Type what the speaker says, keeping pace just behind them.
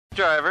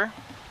Driver,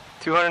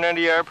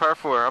 290-yard par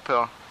 4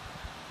 uphill.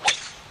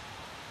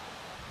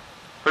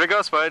 Where'd it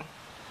go, Spud?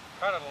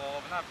 Cut it a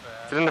little, but not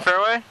bad. Is it in the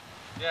fairway?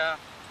 Yeah.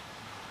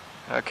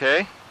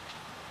 Okay.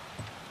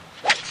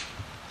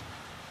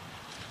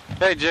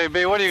 Hey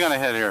JB, what are you going to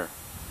hit here?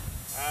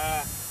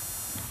 I'm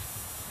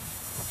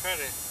trying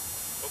to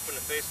open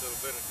the face a little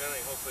bit and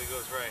feeling hopefully it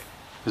goes right.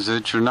 Is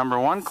it your number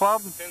 1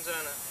 club? Pins on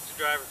it. It's a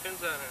driver.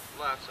 Pins on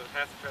it left, so I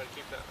have to try to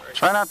keep that right.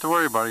 Try not to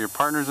worry about it. Your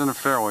partner's in the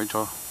fairway,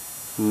 so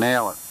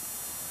nail it.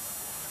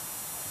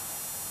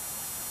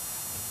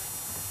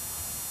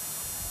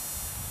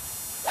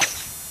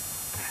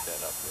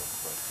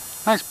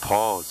 Nice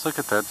pose. Look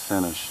at that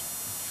finish.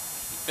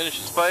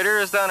 Finishes. Spider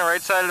is down the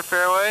right side of the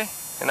fairway,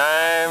 and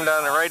I'm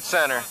down the right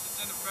center.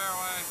 It's in the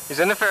fairway. He's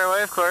in the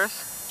fairway, of course.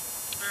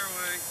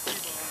 Fairway.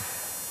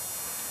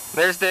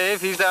 There's Dave.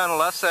 He's down the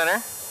left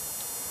center.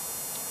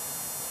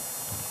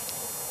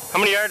 How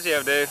many yards do you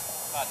have, Dave?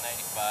 About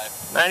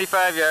 95.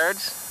 95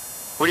 yards.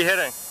 What are you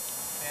hitting?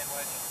 Sand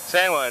wedge.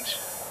 Sand wedge.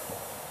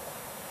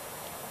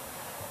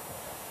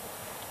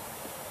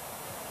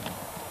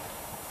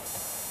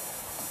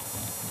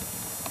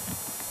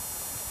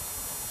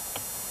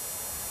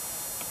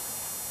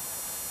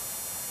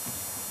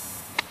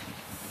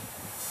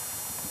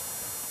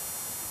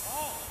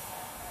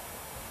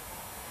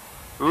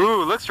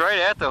 Ooh, looks right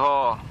at the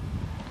hole.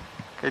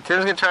 Okay,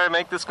 Tim's gonna try to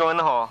make this go in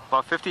the hole.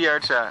 About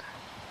 50-yard shot.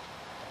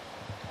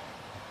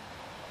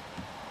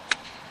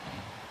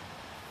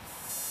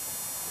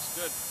 It's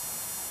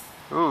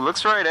good. Ooh,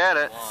 looks right at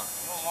it.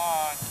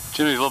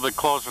 Jimmy's a little bit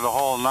closer to the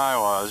hole than I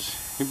was.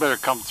 You better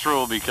come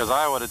through because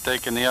I would have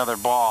taken the other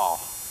ball.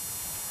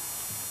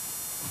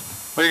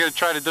 What are you going to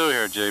try to do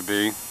here,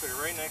 JB? Put it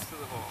right next to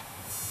the hole.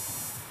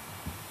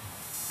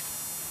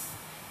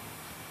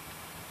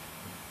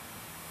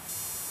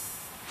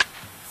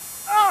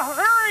 Oh,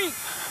 hurry!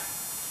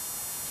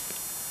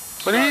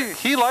 But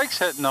he likes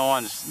hitting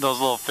those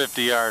little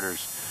 50-yarders.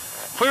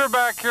 If we were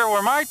back here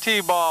where my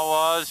tee ball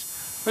was,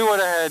 we would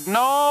have had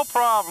no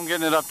problem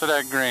getting it up to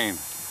that green.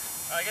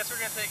 I guess we're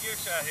going to take your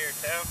shot here,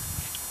 Tim.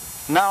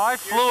 Now I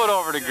flew it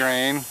over the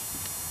green.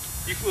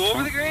 You flew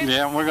over the green?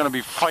 Yeah, we're going to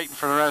be fighting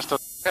for the rest of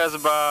it. Has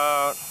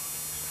about,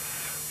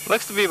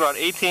 looks to be about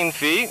 18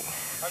 feet.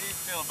 How do you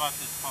feel about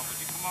this pump? Would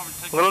you come over and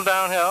take A little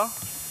downhill.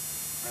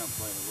 I'm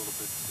playing a little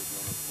bit to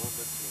the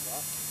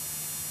left.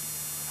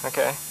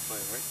 Okay. Play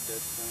right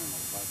dead center on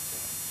the left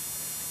side.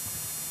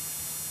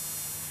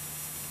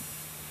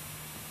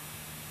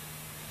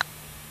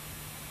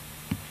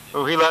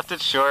 Oh, he left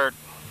it short.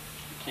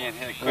 You can't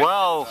hit it.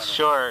 Well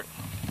short.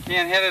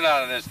 Can't hit it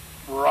out of this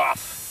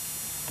rough.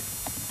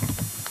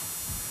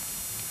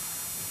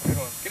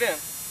 Get in.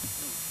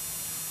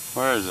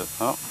 Where is it?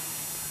 Oh.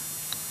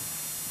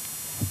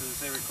 Does it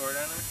say record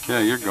on there? Yeah,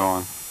 you're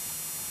going.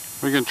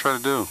 What are you going to try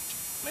to do?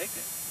 Make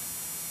it.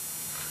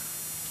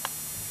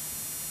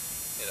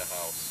 hit a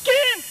house. Get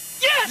in!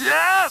 Yes!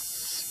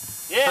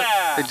 Yes!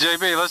 Yeah! Hey,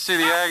 JB, let's see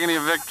the agony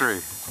of victory.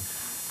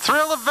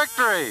 Thrill of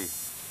victory!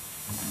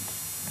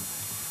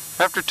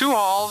 After two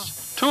holes.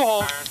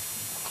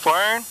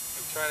 Firing. I'm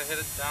trying to hit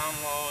it down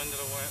low into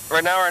the wind.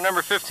 Right now we're at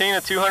number 15,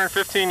 a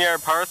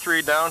 215-yard par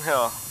 3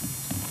 downhill.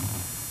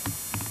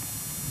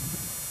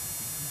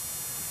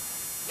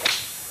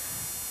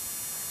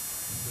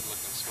 Good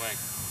looking swing.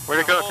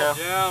 Where'd it go, Tim?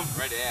 Jim.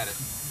 Right at it.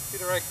 See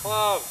the right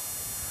club.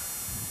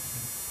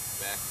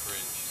 Back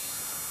fringe.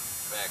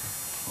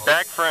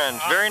 Back fringe.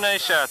 Very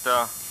nice shot,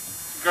 though.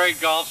 Great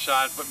golf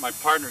shot, but my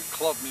partner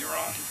clubbed me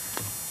wrong.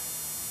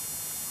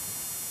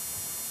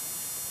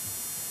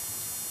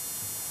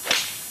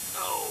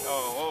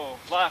 Oh,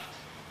 left.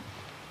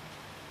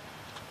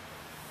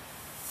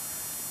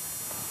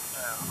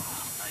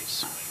 Oh, nice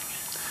swing.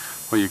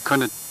 Well, you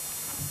couldn't.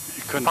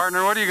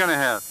 Partner, what are you going to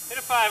hit? Hit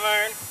a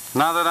 5-iron.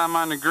 Now that I'm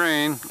on the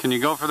green, can you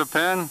go for the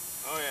pin?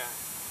 Oh, yeah.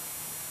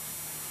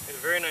 Hit a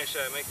very nice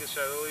shot. Make this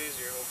shot a little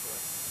easier, hopefully.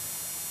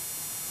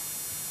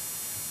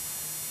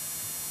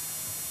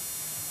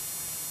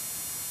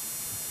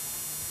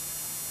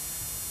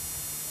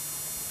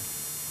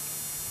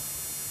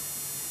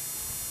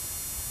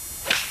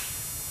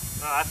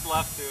 No, that's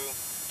left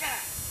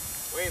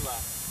too. Way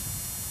left.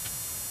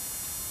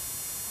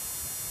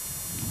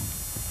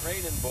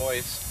 Raining,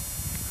 boys.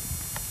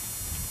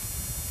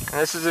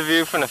 And this is a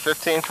view from the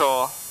 15th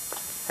hole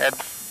at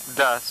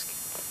dusk.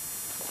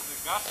 Is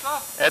it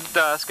Augusta? At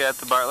dusk at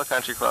the Bartlett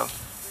Country Club.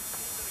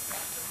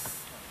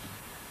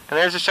 And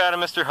there's a shot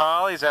of Mr.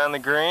 Hall. He's on the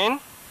green.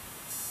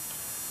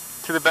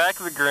 To the back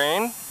of the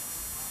green.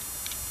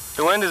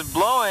 The wind is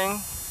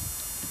blowing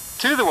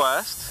to the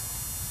west.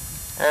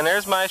 And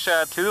there's my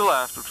shot to the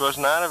left, which was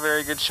not a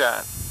very good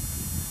shot.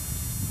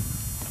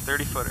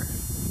 30-footer.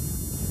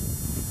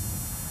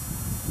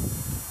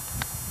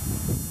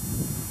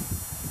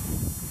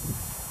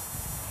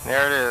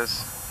 There it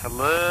is. A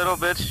little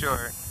bit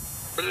short.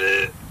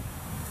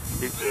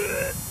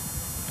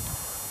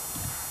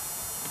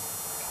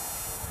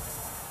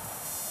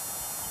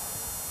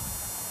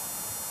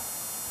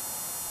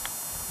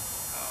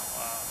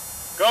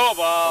 Go,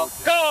 ball.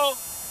 Go!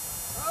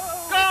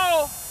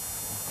 Go!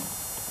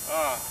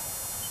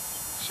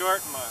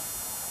 Short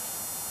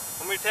muff.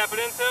 Want me to tap it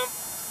into him?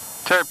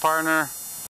 Okay, partner.